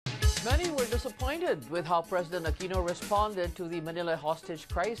Many were disappointed with how President Aquino responded to the Manila hostage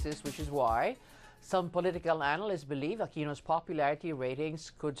crisis, which is why some political analysts believe Aquino's popularity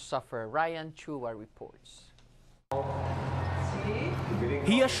ratings could suffer. Ryan Chua reports.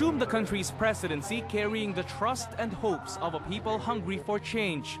 He assumed the country's presidency carrying the trust and hopes of a people hungry for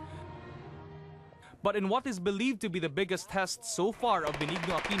change. But in what is believed to be the biggest test so far of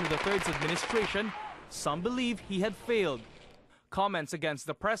Benigno Aquino III's administration, some believe he had failed. Comments against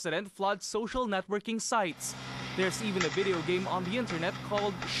the president flood social networking sites. There's even a video game on the internet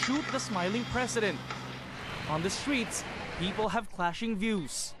called Shoot the Smiling President. On the streets, people have clashing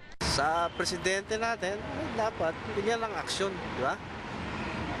views. Sa presidente natin, dapat bigyan ng aksyon, di ba?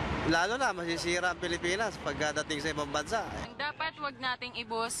 Lalo na masisira ang Pilipinas pagdating sa ibang bansa. Dapat wag nating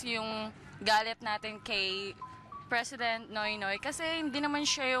ibus yung galit natin kay President Noynoy kasi hindi naman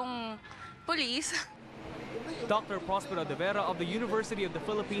siya yung police. Dr. Prospero de Vera of the University of the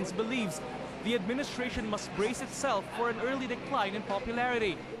Philippines believes the administration must brace itself for an early decline in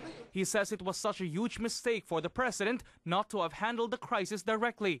popularity. He says it was such a huge mistake for the president not to have handled the crisis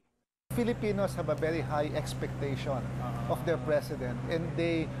directly. Filipinos have a very high expectation of their president, and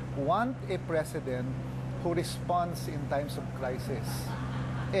they want a president who responds in times of crisis.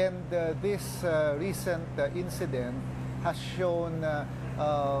 And this recent incident has shown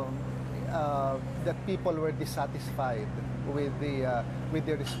that people were dissatisfied with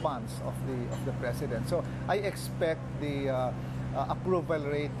the response of the president. So I expect the approval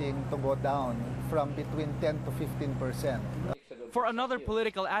rating to go down from between 10 to 15%. For another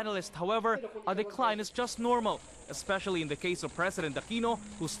political analyst, however, a decline is just normal, especially in the case of President Aquino,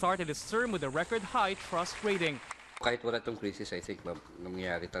 who started his term with a record-high trust rating. Kahit wala itong crisis, I think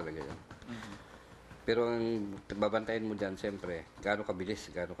nangyayari talaga yun. Pero ang babantayan mo dyan, siyempre, gaano kabilis,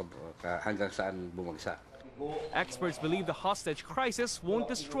 hanggang saan bumagsak. Experts believe the hostage crisis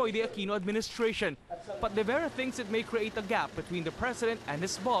won't destroy the Aquino administration, but De Vera thinks it may create a gap between the president and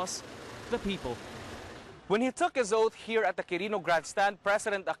his boss, the people. When he took his oath here at the Quirino Grandstand,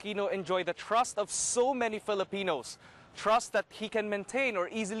 President Aquino enjoyed the trust of so many Filipinos. Trust that he can maintain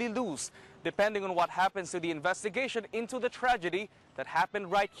or easily lose, depending on what happens to the investigation into the tragedy that happened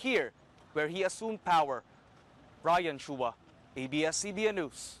right here, where he assumed power. Ryan Chua, ABS-CBN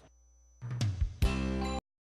News.